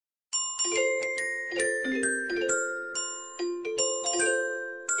The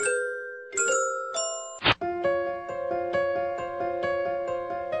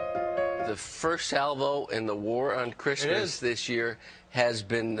first salvo in the war on Christmas this year has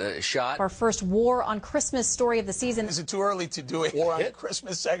been shot. Our first war on Christmas story of the season. Is it too early to do a war on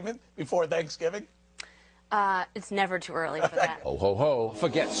Christmas segment before Thanksgiving? It's never too early for that. Ho, ho, ho.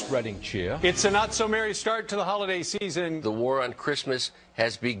 Forget spreading cheer. It's a not-so-merry start to the holiday season. The war on Christmas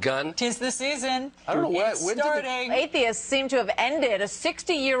has begun. 'Tis the season. I don't know when starting. Atheists seem to have ended a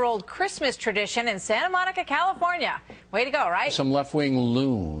 60-year-old Christmas tradition in Santa Monica, California. Way to go, right? Some left-wing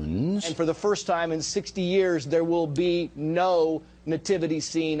loons. And for the first time in 60 years, there will be no nativity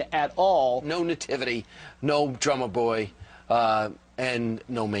scene at all. No nativity, no drummer boy, and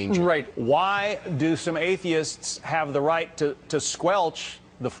no manger. Right. Why do some atheists have the right to squelch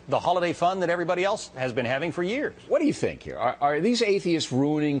the holiday fun that everybody else has been having for years? What do you think here? Are these atheists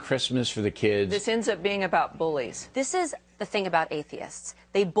ruining Christmas for the kids? This ends up being about bullies. This is the thing about atheists.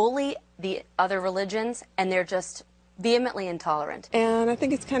 They bully the other religions, and they're just vehemently intolerant. And I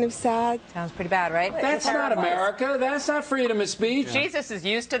think it's kind of sad. Sounds pretty bad, right? That's not America. That's not freedom of speech. Jesus is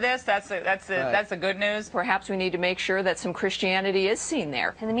used to this. That's the good news. Perhaps we need to make sure that some Christianity is seen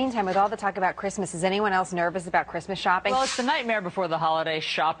there. In the meantime, with all the talk about Christmas, is anyone else nervous about Christmas shopping? Well, it's the nightmare before the holiday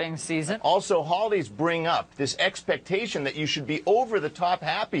shopping season. Also, holidays bring up this expectation that you should be over-the-top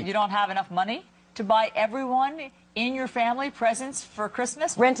happy. You don't have enough money to buy everyone in your family presents for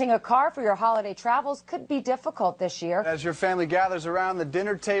Christmas. Renting a car for your holiday travels could be difficult this year. As your family gathers around the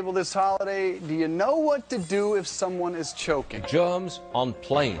dinner table this holiday, do you know what to do if someone is choking? Germs on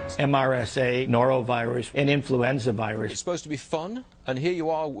planes. MRSA, norovirus, and influenza It's virus. supposed to be fun, and here you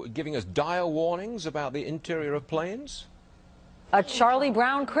are giving us dire warnings about the interior of planes. A Charlie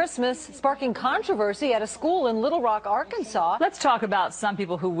Brown Christmas sparking controversy at a school in Little Rock, Arkansas. Let's talk about some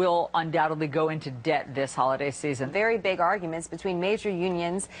people who will undoubtedly go into debt this holiday season. Very big arguments between major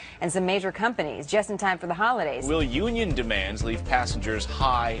unions and some major companies just in time for the holidays. Will union demands leave passengers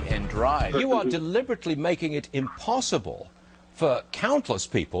high and dry? You are deliberately making it impossible for countless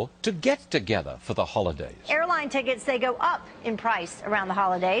people to get together for the holidays. Airline tickets, they go up in price around the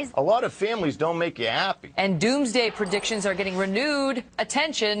holidays. A lot of families don't make you happy. And doomsday predictions are getting renewed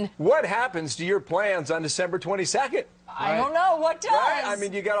attention. What happens to your plans on December 22nd? I don't know. What does? Right? I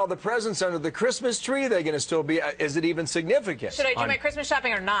mean, you got all the presents under the Christmas tree. They're going to still be. Is it even significant? Should I do my Christmas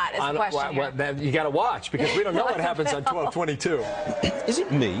shopping or not? Is the question here. Well, you got to watch because we don't know what happens on 12/22. Is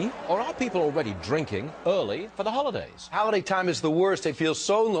it me, or are people already drinking early for the holidays? Holiday time is the worst. I feel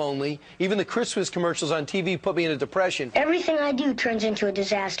so lonely. Even the Christmas commercials on TV put me in a depression. Everything I do turns into a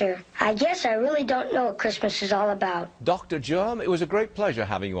disaster. I guess I really don't know what Christmas is all about. Dr. Germ, it was a great pleasure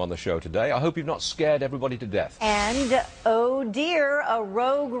having you on the show today. I hope you've not scared everybody to death. And, oh dear, a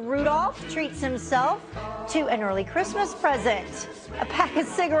rogue Rudolph treats himself to an early Christmas present. A pack of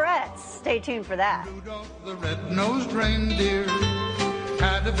cigarettes. Stay tuned for that. Rudolph the red-nosed reindeer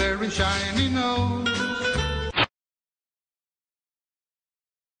had a very shiny nose.